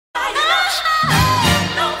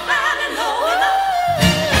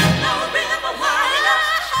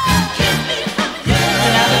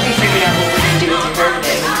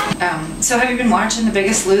So have you been watching The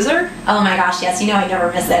Biggest Loser? Oh my gosh, yes. You know I never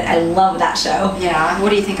miss it. I love that show. Yeah. What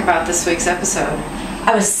do you think about this week's episode?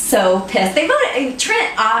 I was so pissed. They voted.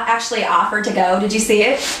 Trent actually offered to go. Did you see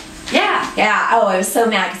it? Yeah. Yeah. Oh, I was so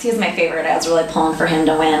mad because he was my favorite. I was really pulling for him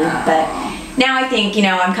to win. But now I think, you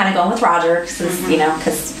know, I'm kind of going with Roger since, you know,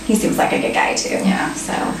 because he seems like a good guy too. Yeah.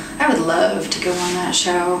 So. I would love to go on that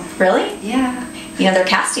show. Really? Yeah. You know, they're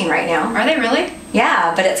casting right now. Are they really?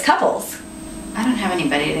 Yeah, but it's couples. I don't have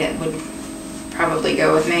anybody that would probably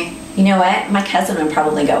go with me. You know what? My cousin would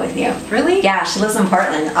probably go with you. Really? Yeah, she lives in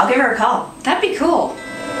Portland. I'll give her a call. That'd be cool.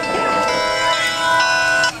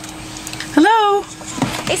 Hello.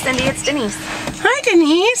 Hey, Cindy, it's Denise. Hi,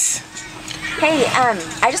 Denise. Hey,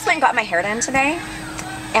 I just went and got my hair done today,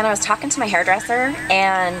 and I was talking to my hairdresser,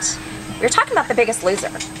 and we were talking about The Biggest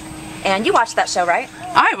Loser. And you watched that show, right?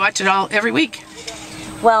 I watch it all every week.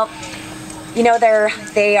 Well, you know,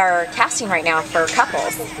 they are casting right now for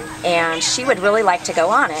couples, and she would really like to go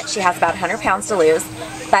on it. She has about 100 pounds to lose,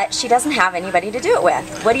 but she doesn't have anybody to do it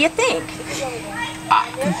with. What do you think?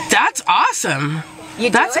 That's awesome. You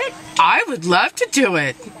do it? I would love to do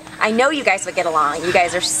it. I know you guys would get along. You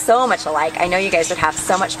guys are so much alike. I know you guys would have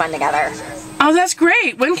so much fun together. Oh, that's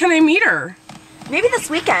great. When can I meet her? Maybe this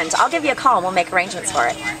weekend. I'll give you a call and we'll make arrangements for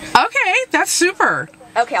it. Okay, that's super.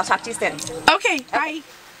 Okay, I'll talk to you soon. Okay, bye.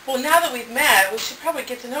 Well, now that we've met, we should probably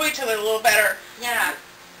get to know each other a little better. Yeah,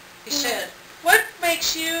 we should. What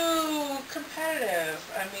makes you competitive?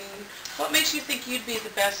 I mean, what makes you think you'd be the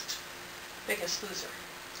biggest loser?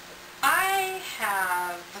 I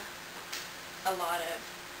have a lot of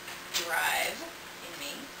drive in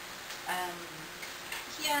me.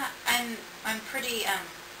 Yeah, I'm pretty,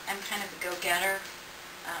 I'm kind of a go-getter.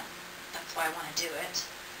 That's why I want to do it.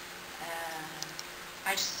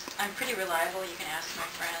 I'm pretty reliable. You can ask my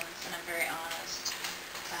friends, and I'm very honest.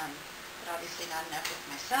 But obviously not enough with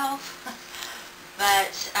myself.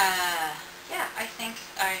 But, yeah, I think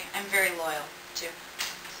I'm very loyal, too.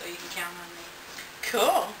 So you can count on me.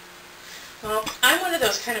 Cool. Well, I'm one of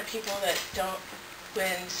those kind of people that don't,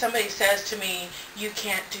 when somebody says to me, you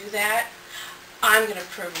can't do that, I'm going to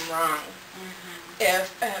prove them wrong.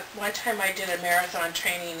 If one time I did a marathon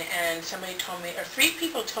training and somebody told me, or 3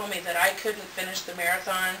 people told me that I couldn't finish the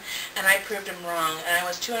marathon, and I proved them wrong, and I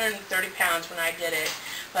was 230 pounds when I did it,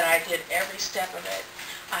 but I did every step of it.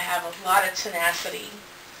 I have a lot of tenacity,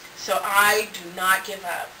 so I do not give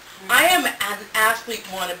up. I am an athlete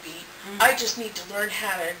wannabe. I just need to learn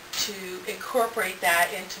how to incorporate that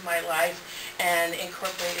into my life and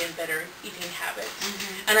incorporate in better eating habits.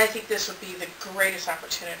 And I think this would be the greatest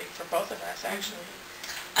opportunity for both of us, actually.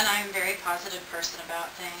 And I'm a very positive person about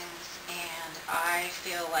things, and I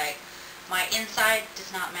feel like my inside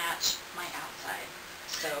does not match my outside.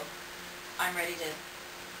 So I'm ready to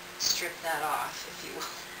strip that off, if you will.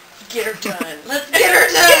 Get her done. Let's get her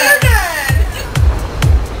done! Get her done!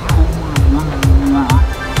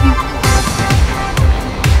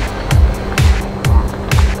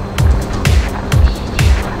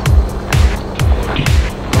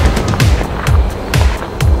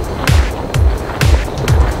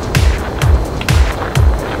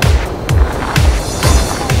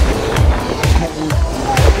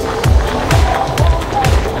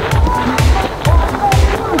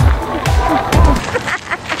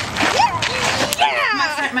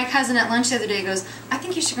 My cousin at lunch the other day goes, I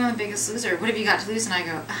think you should go on The Biggest Loser. What have you got to lose? And I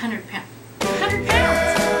go, 100 pounds. 100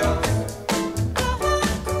 pounds!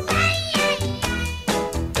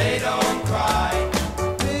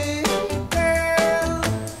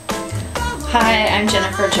 Hi, I'm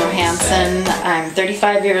Jennifer Johansson. I'm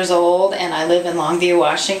 35 years old and I live in Longview,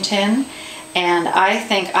 Washington. And I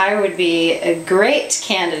think I would be a great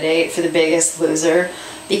candidate for The Biggest Loser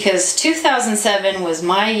because 2007 was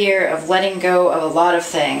my year of letting go of a lot of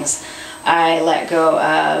things. I let go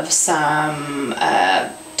of some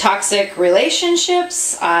toxic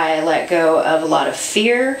relationships. I let go of a lot of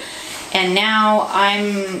fear. And now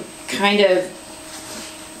I'm kind of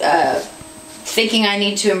thinking I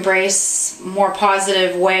need to embrace a more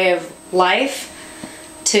positive way of life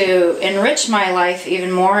to enrich my life even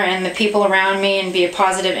more and the people around me and be a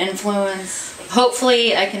positive influence.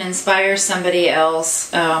 Hopefully I can inspire somebody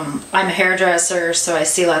else. I'm a hairdresser, so I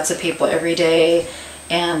see lots of people every day,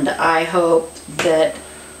 and I hope that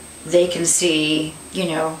they can see, you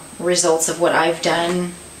know, results of what I've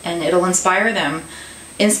done, and it'll inspire them.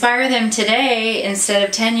 Inspire them today instead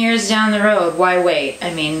of 10 years down the road. Why wait?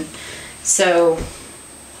 I mean, so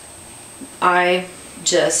I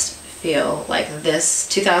just feel like this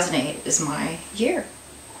 2008 is my year.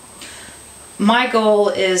 My goal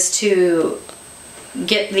is to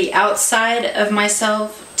get the outside of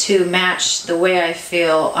myself to match the way I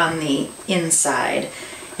feel on the inside.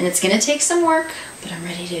 And it's going to take some work, but I'm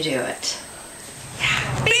ready to do it.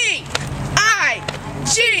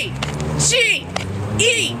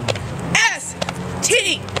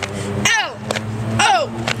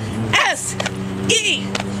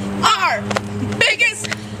 Biggest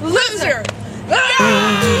Loser.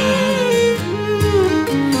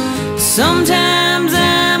 Sometimes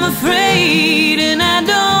I'm afraid and I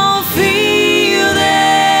don't feel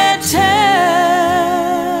that tough,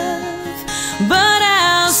 but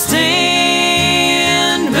I'll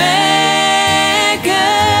stand back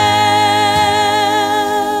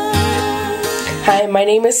up. Hi, my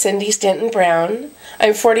name is Cindee Stanton Brown.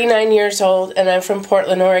 I'm 49 years old and I'm from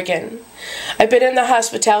Portland, Oregon. I've been in the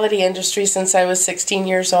hospitality industry since I was 16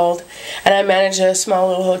 years old, and I manage a small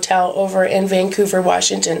little hotel over in Vancouver,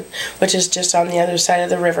 Washington, which is just on the other side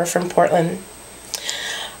of the river from Portland.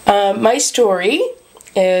 My story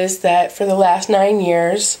is that for the last 9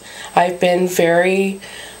 years, I've been very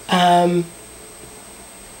tied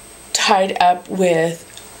up with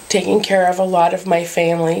taking care of a lot of my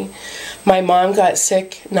family. My mom got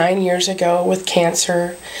sick 9 years ago with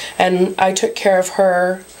cancer, and I took care of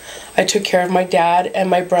her. I took care of my dad and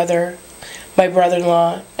my brother, my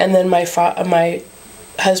brother-in-law, and then my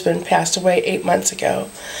husband passed away 8 months ago.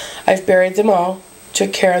 I've buried them all,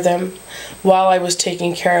 took care of them, while I was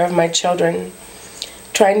taking care of my children,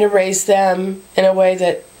 trying to raise them in a way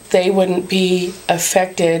that they wouldn't be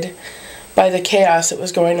affected by the chaos that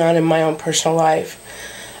was going on in my own personal life,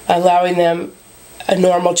 allowing them a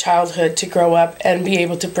normal childhood to grow up and be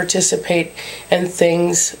able to participate in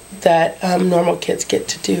things that normal kids get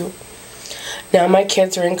to do. Now my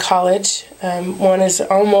kids are in college. One is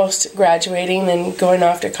almost graduating and going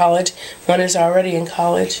off to college. One is already in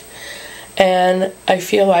college. And I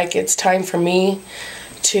feel like it's time for me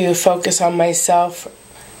to focus on myself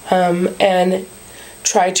and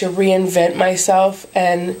try to reinvent myself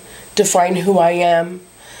and define who I am.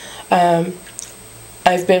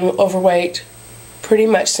 I've been overweight pretty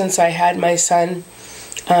much since I had my son,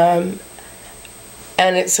 and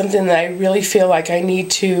it's something that I really feel like I need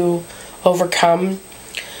to overcome.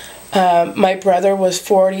 My brother was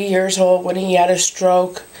 40 years old when he had a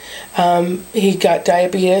stroke. He got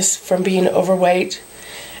diabetes from being overweight,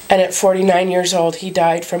 and at 49 years old he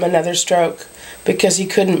died from another stroke because he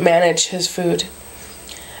couldn't manage his food.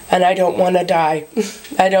 And I don't want to die.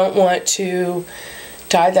 I don't want to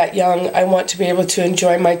die that young. I want to be able to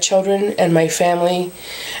enjoy my children and my family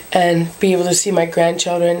and be able to see my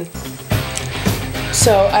grandchildren.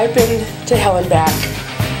 So I've been to hell and back,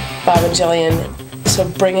 Bob and Jillian. So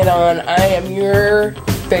bring it on. I am your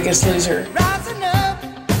biggest loser. Rising up,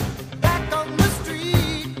 back on the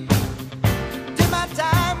street, did my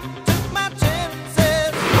time, took my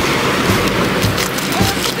chances.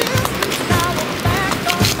 Now I'm back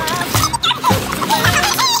on my feet.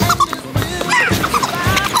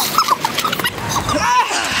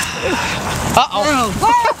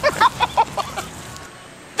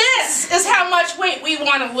 This is how much weight we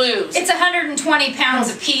want to lose. It's 120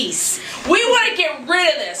 pounds apiece. We want to get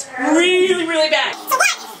rid of this really, really bad.